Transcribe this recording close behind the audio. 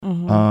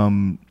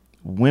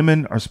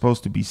Women are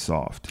supposed to be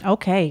soft.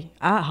 Okay.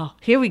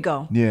 Here we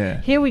go.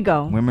 Yeah. Here we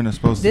go. Women are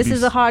supposed to This be.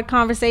 is a hard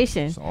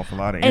conversation. It's an awful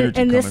lot of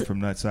energy coming from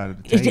that side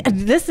of the table.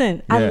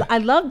 Listen, Yeah. I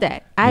love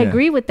that. I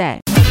agree with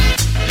that.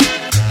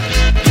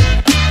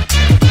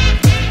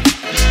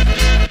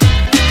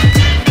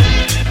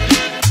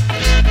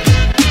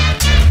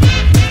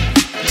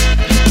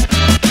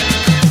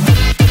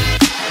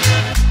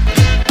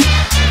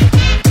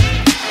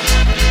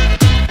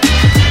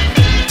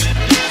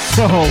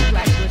 So,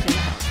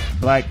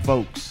 black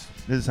folks,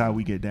 this is how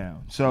we get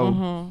down.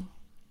 So,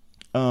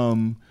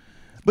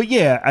 but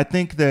yeah, I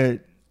think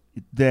that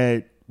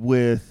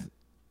with,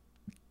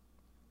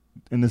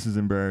 and this is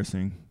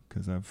embarrassing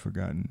because I've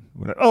forgotten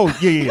what.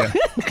 Yeah.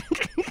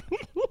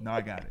 No,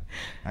 I got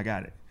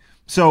it.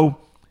 So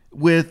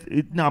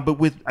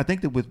I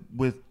think that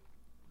with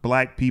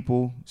black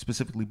people,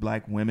 specifically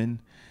black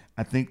women,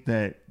 I think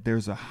that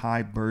there's a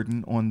high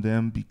burden on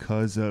them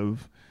because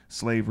of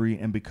slavery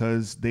and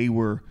because they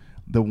were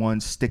the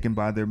ones sticking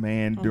by their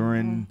man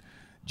during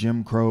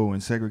Jim Crow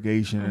and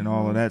segregation and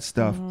all of that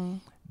stuff,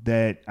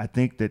 that I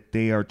think that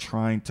they are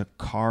trying to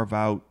carve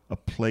out a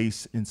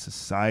place in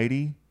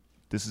society.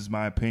 This is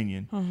my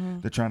opinion.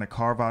 They're trying to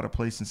carve out a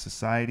place in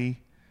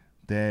society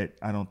that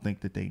I don't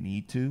think that they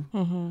need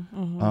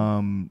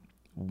to.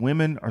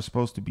 Women are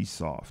supposed to be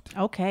soft.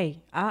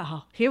 Okay.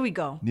 Here we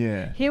go.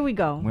 Yeah. Here we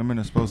go. Women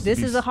are supposed to be.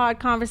 This is a hard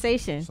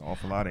conversation. It's an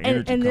awful lot of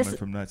energy coming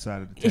from that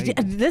side of the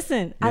table.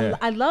 Listen, Yeah.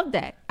 I love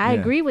that. I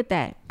agree with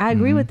that. I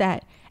agree with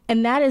that.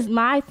 And that is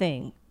my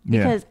thing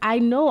because I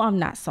know I'm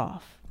not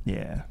soft.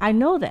 Yeah. I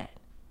know that.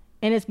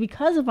 And it's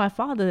because of my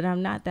father that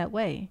I'm not that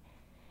way.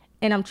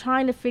 And I'm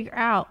trying to figure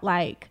out,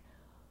 like,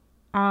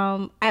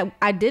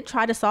 I did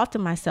try to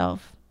soften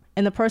myself.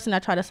 And the person I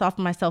tried to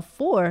soften myself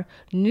for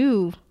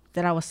knew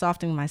that I was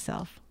softening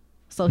myself.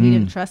 So he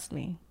didn't trust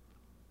me.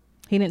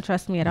 He didn't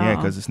trust me at all. Yeah,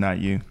 because it's not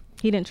you.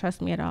 He didn't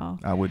trust me at all.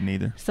 I wouldn't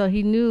either. So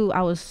he knew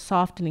I was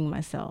softening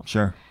myself.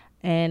 Sure.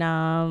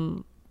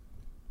 And,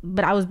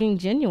 but I was being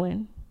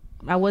genuine.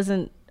 I was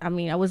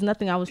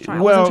nothing I wasn't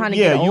trying to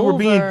get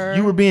over.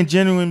 You were being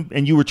genuine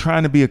and you were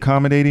trying to be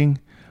accommodating,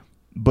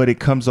 but it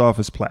comes off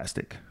as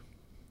plastic.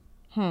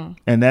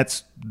 And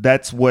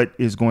that's what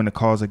is going to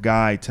cause a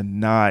guy to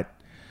not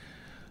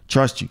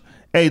trust you.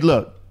 Hey,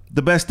 look,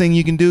 the best thing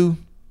you can do,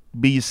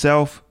 be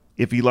yourself.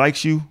 If he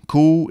likes you,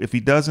 cool. If he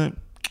doesn't,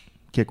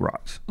 kick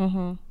rocks.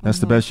 That's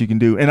the best you can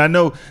do. And I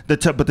know but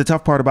the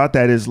tough part about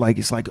that is like,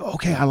 it's like,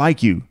 okay, I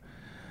like you.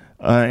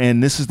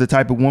 And this is the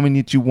type of woman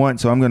that you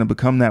want. So I'm going to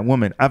become that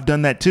woman. I've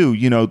done that too.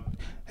 You know,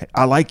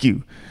 I like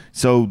you.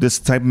 So this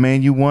type of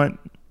man you want,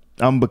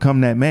 I'm become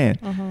that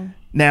man.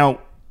 Now,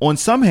 on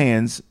some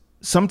hands,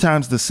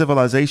 sometimes the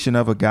civilization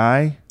of a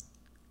guy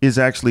is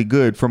actually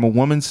good. From a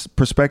woman's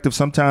perspective,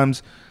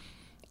 sometimes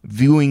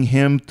viewing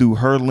him through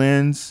her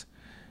lens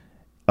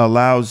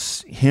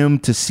allows him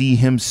to see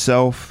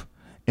himself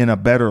in a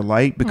better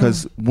light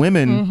because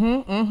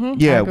women,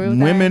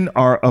 women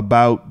are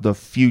about the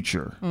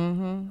future,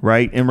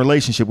 right? In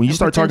relationship, when you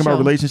start talking about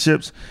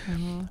relationships,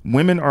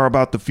 women are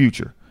about the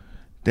future.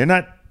 They're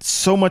not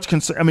so much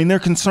concerned. I mean, they're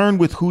concerned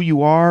with who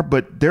you are,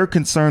 but they're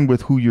concerned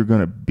with who you're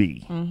going to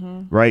be,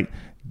 right?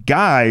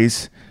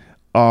 Guys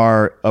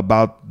are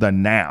about the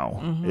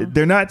now.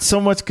 They're not so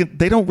much,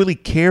 they don't really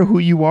care who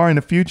you are in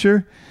the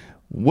future.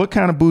 What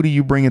kind of booty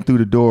you bringing through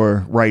the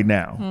door right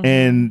now?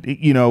 And,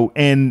 you know,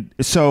 and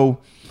so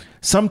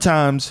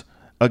sometimes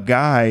a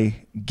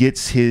guy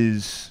gets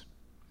his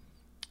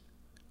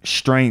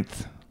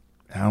strength.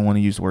 I don't want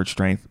to use the word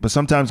strength, but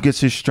sometimes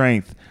gets his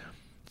strength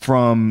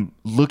from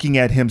looking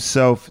at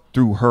himself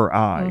through her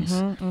eyes.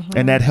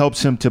 And that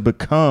helps him to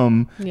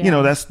become, you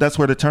know, that's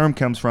where the term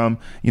comes from.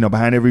 You know,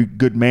 behind every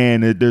good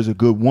man, there's a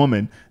good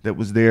woman that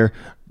was there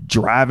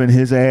driving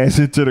his ass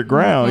into the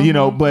ground, you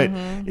know, but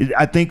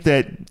I think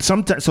that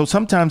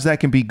sometimes that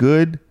can be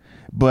good,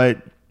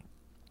 but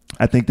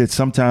I think that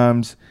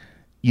sometimes,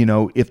 you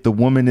know, if the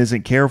woman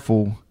isn't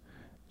careful,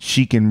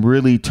 she can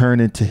really turn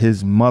into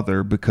his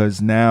mother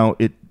because now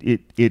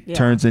it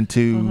turns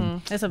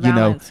into, it's a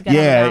balance. You know,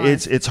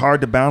 balance. It's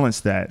hard to balance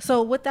that.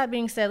 So with that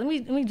being said,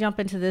 let me jump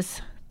into this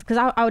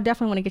because I would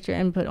definitely want to get your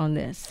input on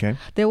this. Okay.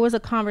 There was a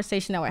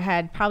conversation that we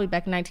had probably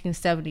back in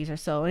 1970s or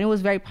so, and it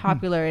was very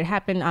popular. It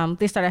happened.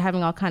 They started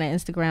having all kind of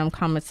Instagram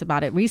comments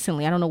about it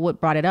recently. I don't know what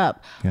brought it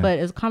up, but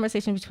it was a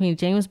conversation between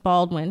James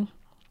Baldwin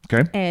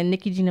and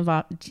Nikki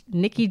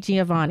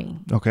Giovanni.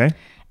 Okay.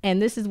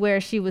 And this is where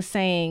she was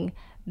saying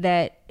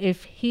that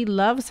if he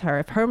loves her,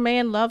 if her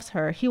man loves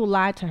her, he will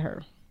lie to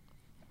her.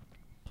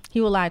 He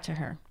will lie to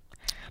her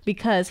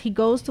because he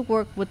goes to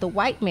work with the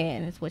white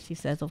man, is what she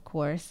says, of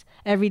course,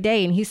 every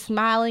day. And he's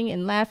smiling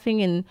and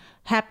laughing and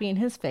happy in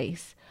his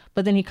face.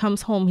 But then he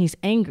comes home, he's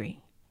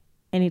angry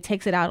and he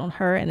takes it out on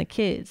her and the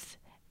kids.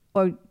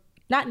 Or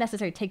not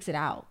necessarily takes it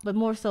out, but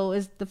more so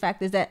is the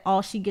fact is that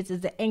all she gets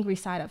is the angry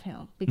side of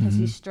him because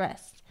he's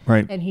stressed.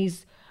 Right. And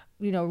he's,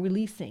 you know,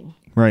 releasing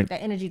that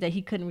energy that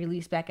he couldn't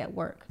release back at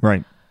work.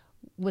 Right.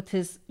 With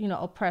his, you know,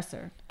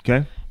 oppressor.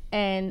 Okay.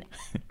 And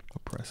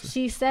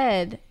she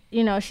said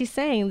she's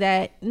saying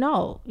that,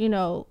 no, you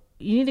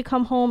need to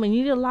come home and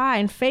you need to lie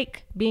and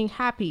fake being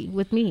happy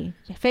with me,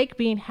 fake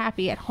being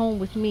happy at home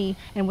with me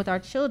and with our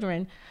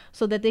children,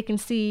 so that they can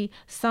see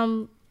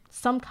some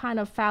kind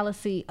of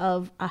fallacy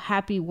of a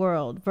happy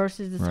world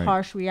versus this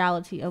harsh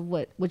reality of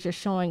what you're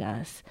showing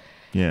us.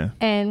 Yeah.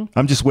 And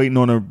I'm just waiting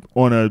on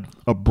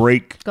a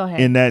break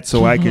in that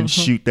so I can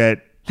shoot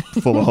that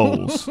full of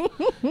holes.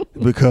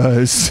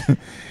 Because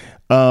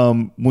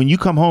when you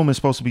come home, it's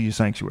supposed to be your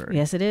sanctuary.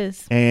 Yes, it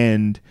is.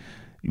 And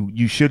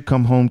you should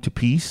come home to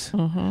peace.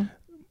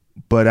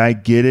 But I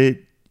get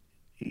it.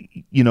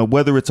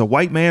 Whether it's a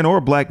white man or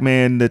a black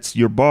man that's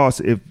your boss,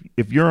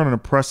 if you're on an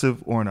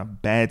oppressive or in a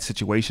bad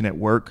situation at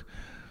work,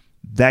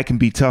 that can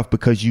be tough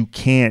because you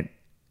have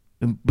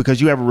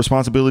a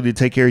responsibility to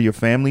take care of your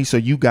family. So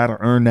you got to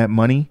earn that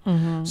money.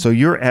 So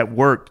you're at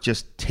work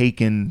just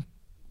taking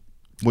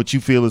what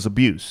you feel is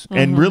abuse.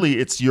 And really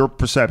it's your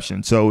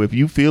perception. So if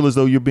you feel as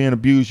though you're being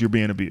abused, you're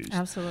being abused.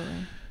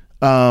 Absolutely.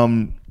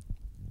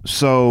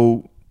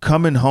 So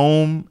coming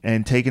home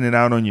and taking it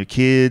out on your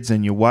kids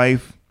and your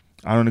wife,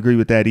 I don't agree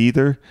with that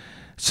either.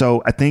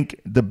 So I think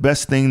the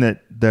best thing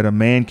that a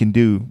man can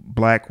do,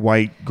 black,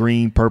 white,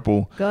 green,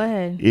 purple, go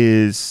ahead,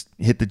 is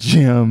hit the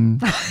gym,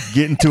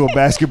 get into a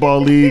basketball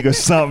league or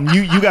something.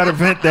 You got to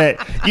vent that.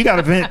 You got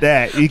to vent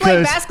that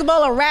because play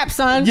basketball or rap,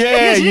 son.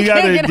 Yeah, you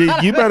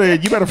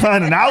better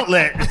find an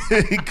outlet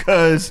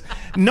because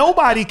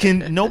nobody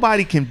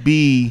can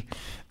be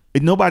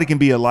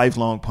a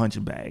lifelong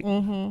punching bag.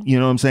 You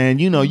know what I'm saying?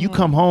 You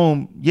come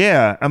home.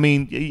 Yeah. I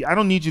mean, I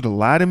don't need you to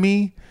lie to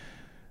me,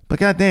 but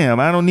goddamn,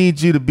 I don't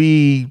need you to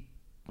be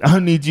a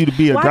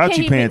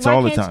grouchy pants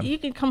all the time. You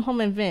can come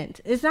home and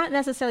vent. It's not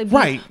necessarily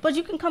right, but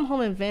you can come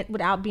home and vent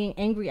without being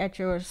angry at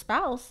your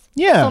spouse.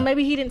 Yeah. So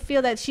maybe he didn't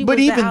feel that she was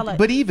the outlet.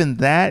 But even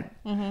that,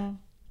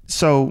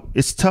 so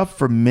it's tough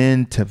for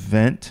men to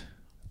vent.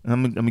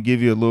 I'm gonna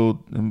give you a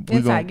little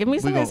insight. Give me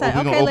some insight.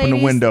 We're gonna open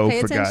the window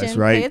for guys,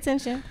 right? Pay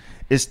attention.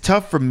 It's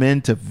tough for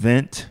men to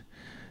vent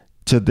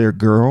to their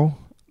girl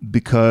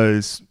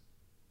because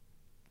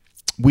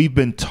we've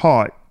been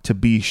taught to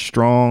be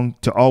strong,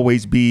 to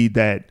always be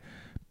that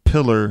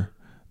pillar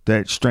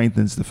that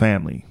strengthens the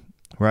family,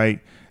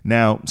 right?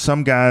 Now,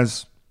 some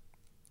guys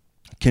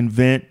can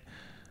vent.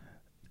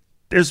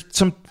 There's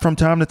some from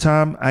time to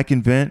time I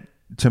can vent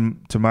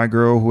to my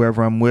girl,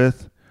 whoever I'm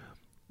with,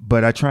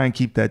 but I try and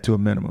keep that to a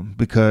minimum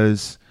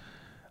because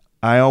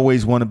I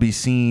always want to be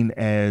seen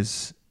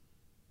as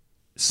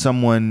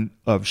someone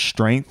of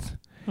strength.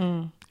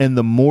 And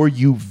the more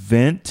you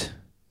vent,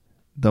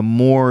 the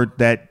more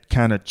that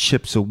kind of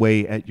chips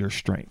away at your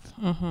strength.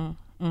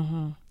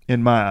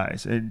 In my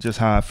eyes, it's just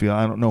how I feel.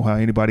 I don't know how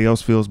anybody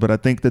else feels, but I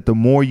think that the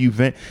more you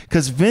vent,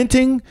 because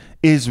venting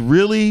is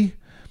really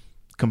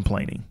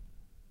complaining,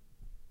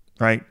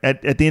 right?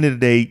 At the end of the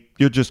day,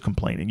 you're just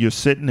complaining. You're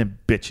sitting and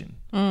bitching.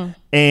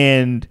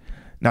 And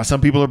now some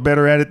people are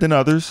better at it than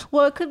others.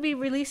 Well, it could be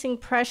releasing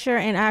pressure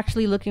and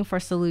actually looking for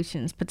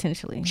solutions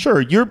potentially.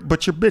 Sure,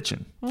 but you're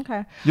bitching.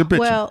 Okay. You're bitching.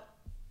 Well,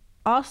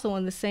 also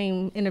in the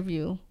same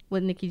interview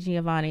with Nikki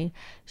Giovanni,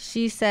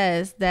 she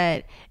says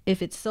that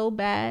if it's so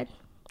bad,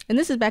 and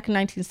this is back in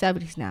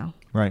 1970s now.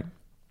 Right.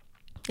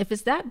 If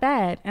it's that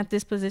bad at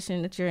this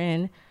position that you're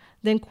in,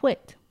 then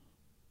quit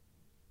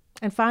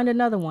and find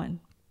another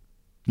one.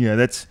 Yeah,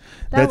 that's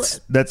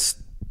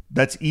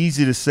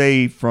easy to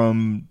say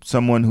from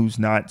someone who's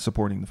not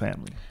supporting the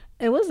family.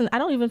 It wasn't. I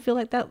don't even feel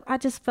like that. I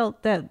just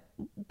felt that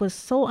was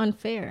so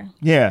unfair.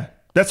 Yeah.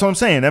 That's what I'm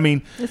saying. I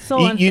mean, it's so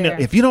unfair.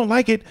 If you don't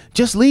like it,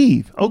 just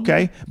leave.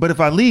 Okay. But if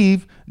I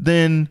leave,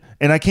 then,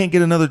 and I can't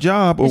get another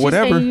job or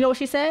whatever. You know what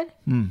she said?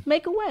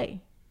 Make a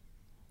way.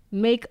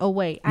 Make a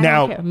way. I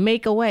now, don't care.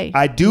 Make a way.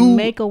 I do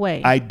make a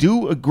way. I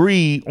do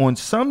agree on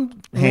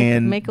some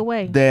hand make a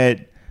way.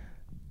 That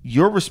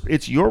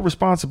it's your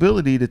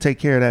responsibility to take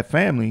care of that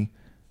family.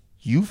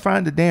 You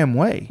find a damn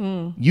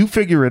way. You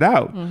figure it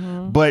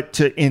out. But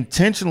to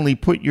intentionally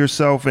put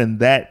yourself in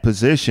that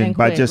position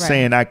by just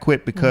saying I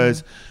quit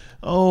because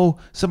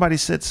somebody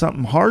said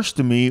something harsh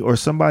to me or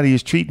somebody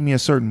is treating me a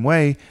certain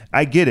way,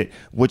 I get it.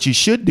 What you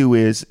should do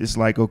is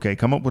like, okay,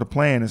 come up with a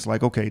plan. It's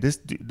like, okay,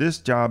 this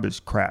job is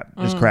crap.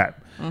 It's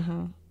crap.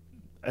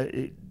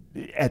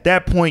 At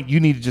that point, you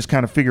need to just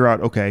kind of figure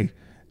out, okay,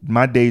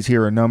 my days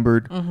here are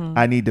numbered.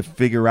 I need to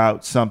figure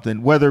out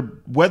something,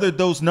 whether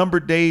those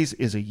numbered days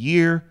is a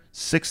year,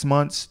 6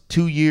 months,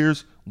 2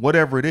 years,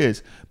 whatever it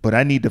is. But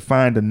I need to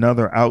find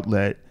another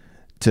outlet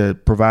to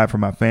provide for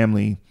my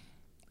family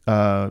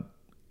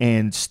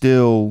and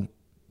still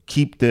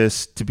keep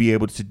this to be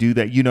able to do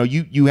that.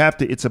 You have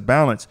to, it's a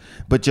balance,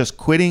 but just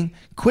quitting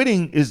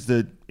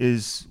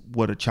is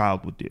what a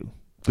child would do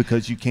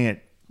because you can't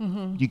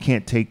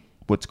take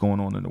what's going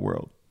on in the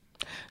world.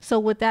 So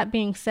with that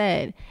being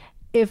said,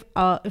 if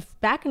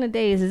back in the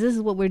days, this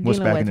is what we're dealing with.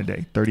 What's back in the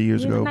day? 30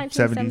 years ago?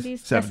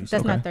 70s? That's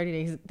okay. Not 30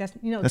 days. That's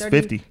 30,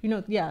 50.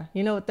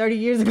 30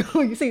 years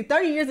ago. You see,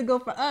 30 years ago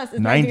for us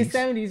is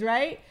 1970s,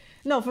 right?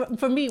 No,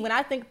 for me, when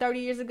I think 30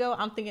 years ago,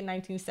 I'm thinking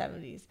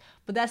 1970s.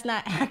 But that's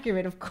not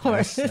accurate, of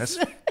course.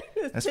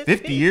 That's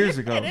 50 years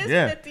ago. It is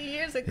yeah. 50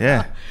 years ago.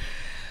 Yeah.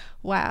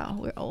 Wow,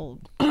 we're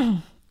old.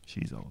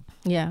 She's old.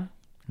 Yeah,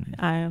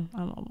 I am.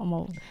 I'm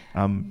old.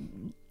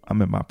 I'm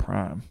in my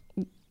prime.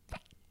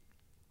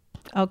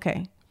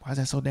 Okay. Why is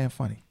that so damn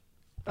funny?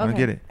 Okay. I don't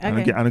get it.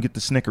 Okay. I don't get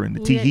the snickering, the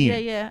tee.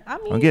 Yeah. I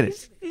mean, I get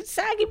it.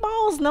 Saggy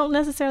balls don't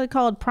necessarily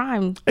called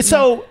prime.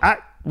 So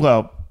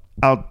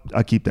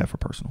I'll keep that for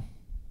personal.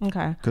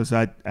 Okay. Because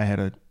I had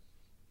a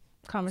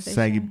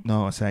conversation.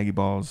 a saggy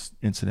balls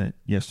incident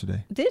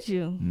yesterday. Did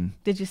you?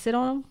 Did you sit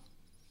on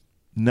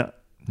them?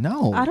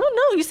 No. I don't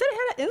know. You said it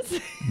had an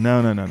incident.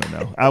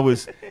 No. I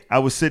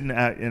was sitting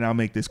at, and I'll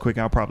make this quick.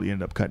 I'll probably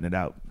end up cutting it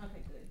out.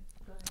 Okay, good.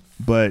 Go ahead.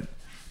 But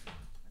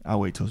I'll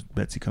wait till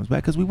Betsy comes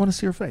back because we want to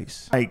see her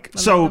face.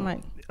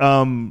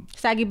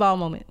 Saggy ball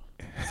moment.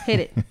 Hit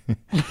it.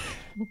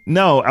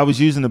 No, I was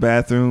using the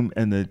bathroom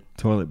and the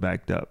toilet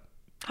backed up.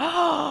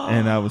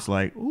 And I was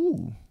like,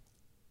 ooh,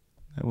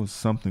 that was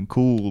something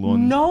cool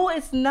on. No,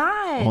 it's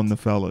not. On the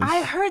fellas.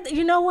 I heard that.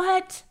 You know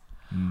what?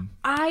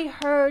 I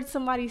heard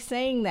somebody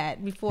saying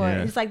that before.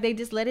 Yeah. It's like they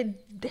just let it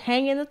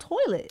hang in the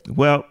toilet.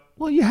 Well,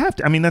 you have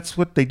to. I mean, that's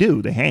what they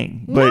do. They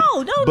hang. But,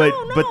 no.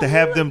 But to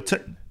have them,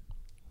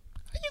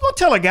 you gonna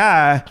tell a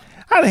guy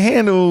how to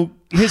handle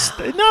his?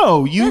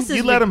 No, you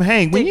let him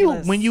hang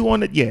ridiculous. when you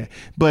on it. Yeah,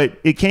 but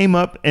it came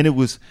up and it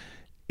was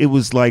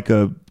like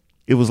a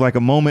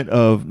moment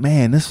of,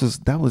 man, it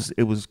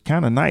was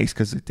kind of nice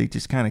because they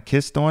just kind of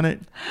kissed on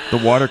it. The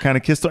water kind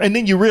of kissed on, and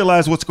then you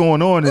realize what's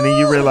going on, and then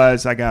you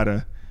realize I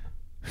gotta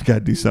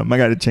do something. I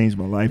gotta change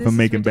my life. I'm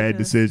making bad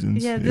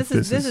decisions. Yeah, this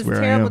is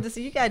terrible.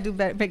 You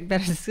gotta make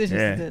better decisions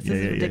than this. This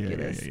is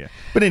ridiculous. Yeah.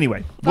 But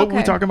anyway, what were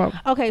we talking about?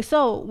 Okay,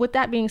 so with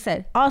that being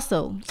said,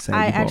 also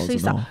I actually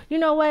saw. You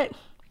know what?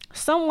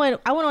 I went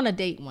on a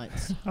date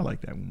once. I like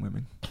that when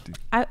women do.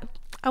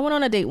 I went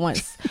on a date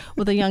once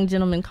with a young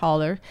gentleman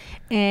caller,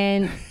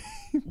 and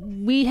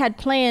we had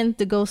planned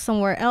to go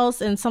somewhere else,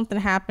 and something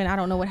happened. I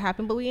don't know what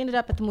happened, but we ended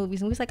up at the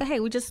movies, and we was like,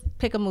 hey, we just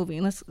pick a movie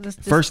and let's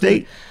just first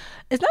date.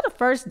 It's not a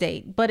first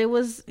date, but it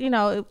was, it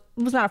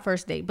was not a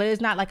first date, but it's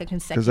not like a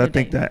consecutive.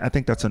 Because I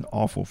think that's an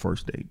awful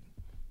first date.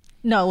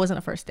 No, it wasn't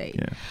a first date.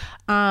 Yeah.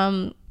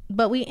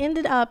 But we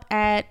ended up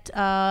at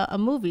a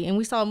movie, and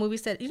we saw a movie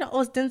said, it's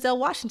Denzel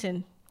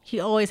Washington. He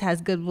always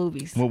has good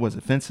movies. What was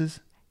it? Fences?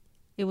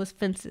 It was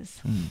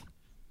Fences.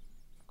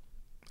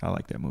 I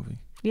like that movie.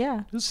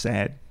 Yeah. It was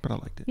sad, but I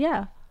liked it.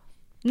 Yeah.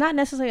 Not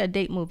necessarily a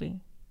date movie.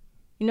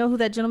 You know who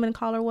that gentleman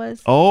caller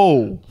was?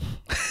 Oh.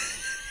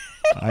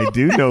 I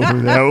do know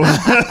who that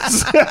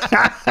was.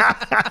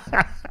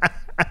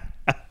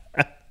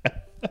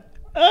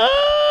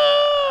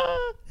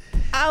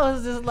 I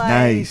was just like,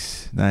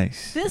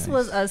 nice. This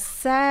was a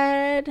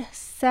sad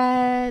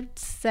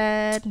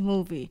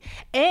movie.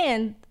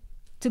 And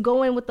to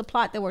go in with the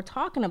plot that we're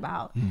talking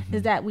about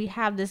is that we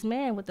have this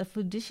man with the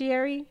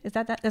fiduciary.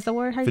 That's the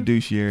word?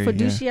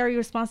 Fiduciary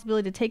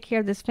responsibility to take care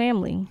of this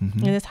family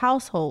and this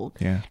household.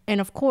 Yeah.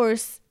 And of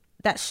course,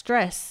 that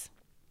stress,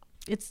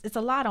 it's a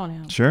lot on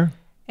him. Sure.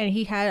 And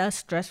he had a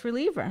stress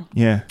reliever.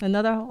 Yeah.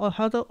 A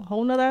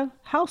whole nother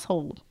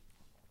household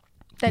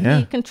that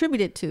he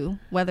contributed to,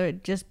 whether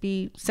it just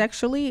be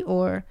sexually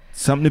or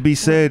something to be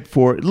said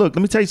for. Look,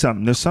 let me tell you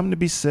something. There's something to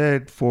be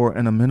said for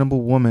an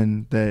amenable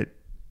woman that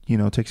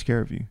takes care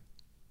of you.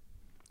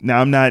 Now,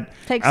 I'm not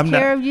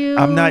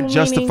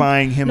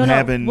justifying him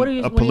having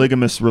a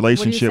polygamous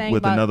relationship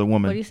with another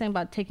woman. What are you saying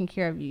about taking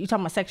care of you? You're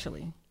talking about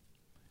sexually.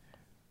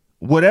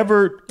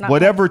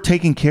 Whatever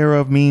taking care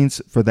of means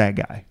for that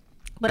guy.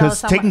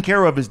 Because taking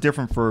care of is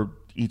different for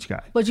each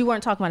guy. But you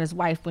weren't talking about his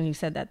wife when you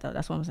said that, though.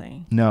 That's what I'm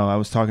saying. No, I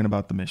was talking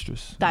about the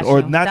mistress.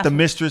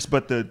 Mistress,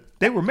 but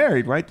they were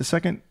married, right?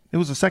 It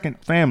was a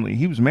second family.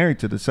 He was married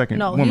to the second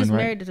woman, right? No, he was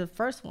married to the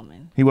first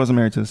woman. He wasn't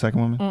married to the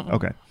second woman? Mm-mm.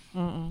 Okay.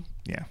 Mm-mm.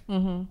 Yeah.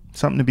 Mm-hmm.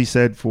 Something to be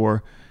said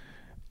for,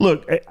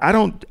 look, I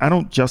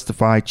don't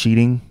justify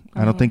cheating.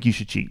 I don't think you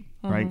should cheat,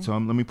 right? So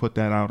let me put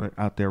that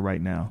out there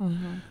right now.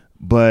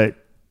 But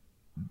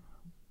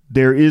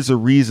there is a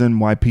reason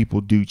why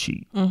people do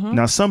cheat.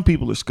 Now, some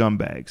people are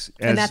scumbags,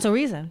 and that's a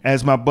reason.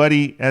 As my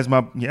buddy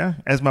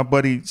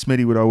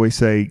Smitty would always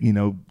say,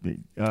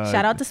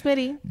 shout out to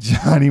Smitty,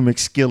 Johnny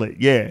McSkillet.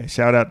 Yeah,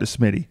 shout out to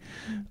Smitty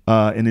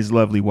and his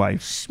lovely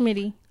wife,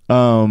 Smitty.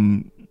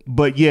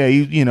 But yeah,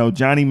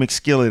 Johnny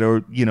McSkillet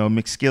or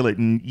McSkillet,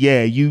 and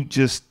yeah, you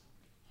just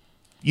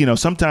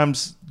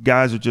sometimes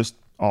guys are just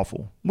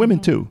awful. Women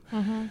too,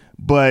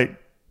 but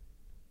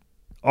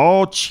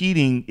all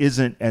cheating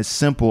isn't as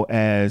simple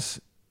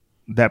as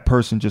that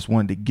person just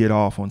wanted to get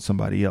off on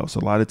somebody else. A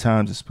lot of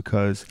times it's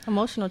because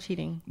emotional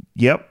cheating.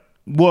 Yep.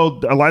 Well,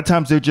 a lot of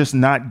times they're just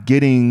not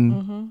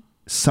getting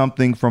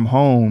something from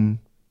home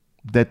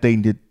that they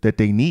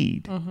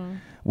need,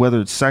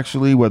 whether it's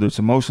sexually, whether it's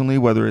emotionally,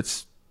 whether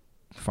it's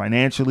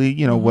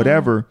financially,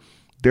 whatever.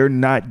 They're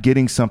not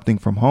getting something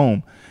from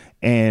home.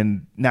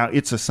 And now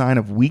it's a sign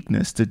of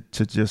weakness to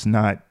just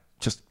not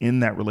just in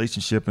that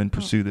relationship and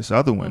pursue this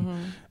other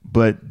one.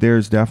 But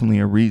there's definitely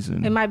a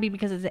reason. It might be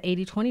because it's the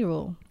 80-20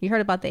 rule. You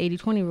heard about the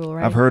 80-20 rule,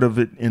 right? I've heard of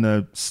it in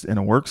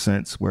a work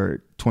sense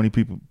where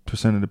 20%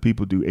 of the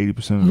people do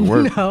 80% of the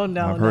work.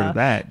 I've heard of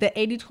that. The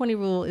 80-20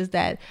 rule is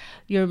that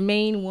your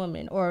main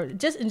woman, or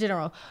just in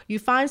general, you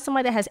find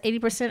somebody that has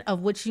 80%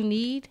 of what you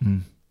need,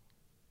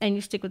 and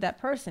you stick with that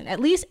person, at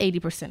least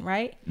 80%,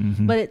 right?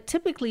 But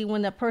typically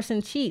when the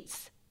person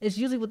cheats, it's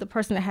usually with the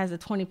person that has the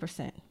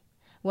 20%.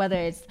 Whether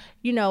it's,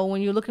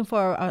 when you're looking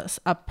for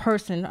a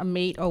person, a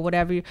mate or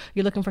whatever,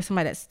 you're looking for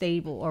somebody that's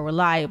stable or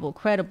reliable,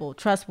 credible,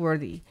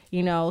 trustworthy,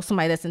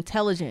 somebody that's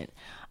intelligent.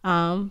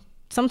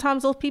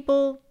 Sometimes those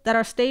people that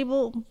are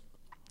stable,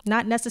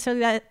 not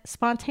necessarily that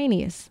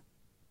spontaneous,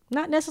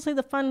 not necessarily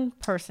the fun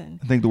person.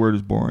 I think the word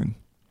is boring.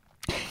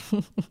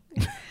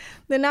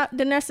 They're not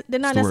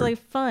necessarily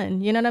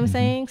fun. You know what I'm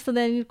saying? So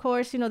then, of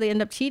course, they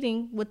end up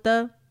cheating with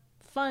the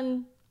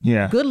fun,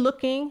 good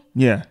looking,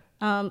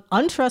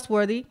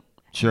 untrustworthy.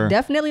 Sure.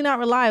 Definitely not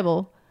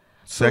reliable.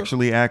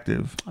 Sexually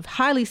active.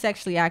 Highly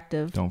sexually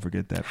active. Don't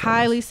forget that.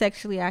 Highly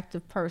sexually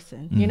active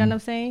person. You know what I'm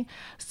saying?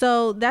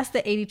 So that's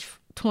the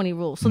 80-20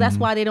 rule. So that's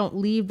why they don't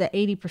leave the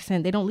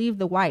 80%. They don't leave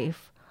the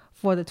wife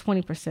for the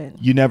 20%.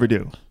 You never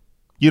do.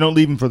 You don't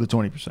leave them for the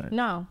 20%.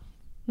 No.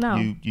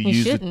 You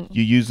shouldn't.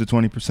 You use the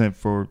 20%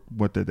 for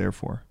what they're there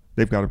for.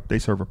 They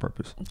serve a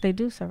purpose. They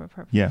do serve a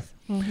purpose. Yeah.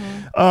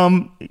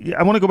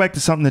 I want to go back to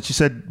something that you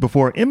said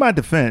before. In my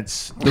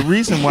defense, the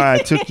reason why I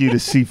took you to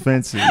see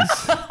Fences,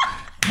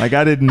 like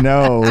I didn't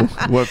know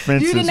what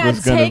Fences was going to be. You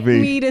did not take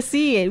me to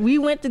see it. We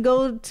went to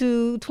go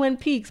to Twin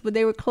Peaks, but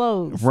they were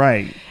closed.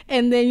 Right.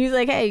 And then you was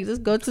like, hey, let's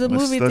go to the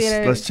movie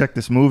theater. Let's check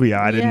this movie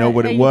out. I didn't know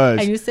what it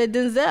was. And you said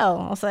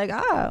Denzel. I was like,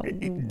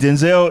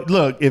 Denzel,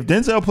 look, if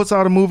Denzel puts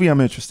out a movie,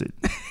 I'm interested.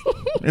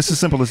 It's as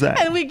simple as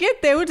that. And we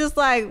get there, we're just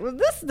like,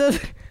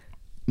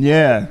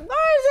 yeah.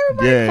 Why is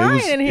everybody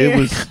crying in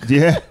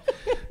here?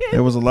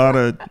 There was a lot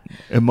of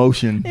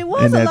emotion. It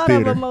was in that a lot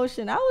theater. of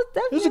emotion. It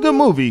was a good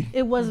movie.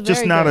 It was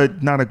just not a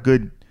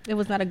good. It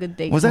was not a good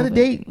date. Was that a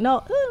date?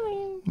 No.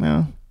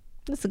 No.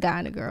 It's a guy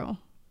and a girl.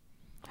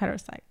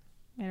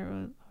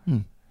 Heterosexual.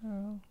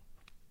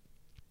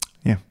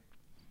 Yeah.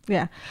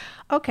 Yeah.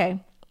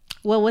 Okay.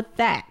 Well, with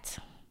that,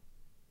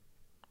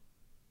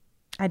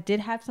 I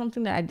did have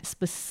something that I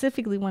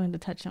specifically wanted to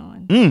touch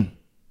on.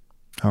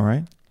 All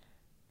right.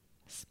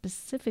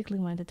 Specifically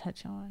wanted to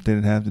touch on. Did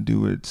it have to do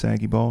with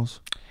saggy balls?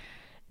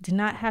 Did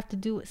not have to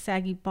do with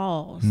saggy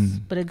balls,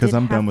 but it because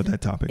I'm done with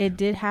that topic. It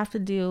did have to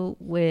do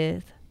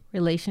with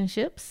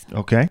relationships.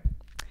 Okay.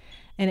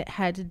 And it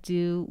had to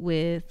do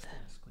with.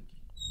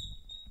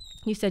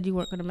 You said you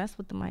weren't going to mess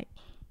with the mic,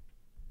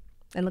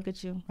 and look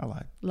at you. I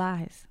lied.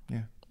 Lies.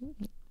 Yeah.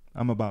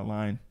 I'm about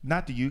lying,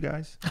 not to you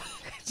guys.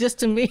 Just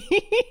to me.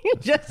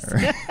 Just.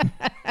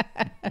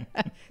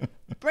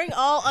 Bring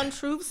all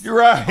untruths. You're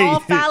right. All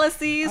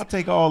fallacies. I'll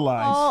take all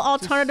lies. All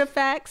alternative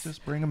facts.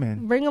 Just bring them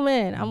in. Bring them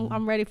in.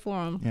 I'm ready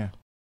for them. Yeah.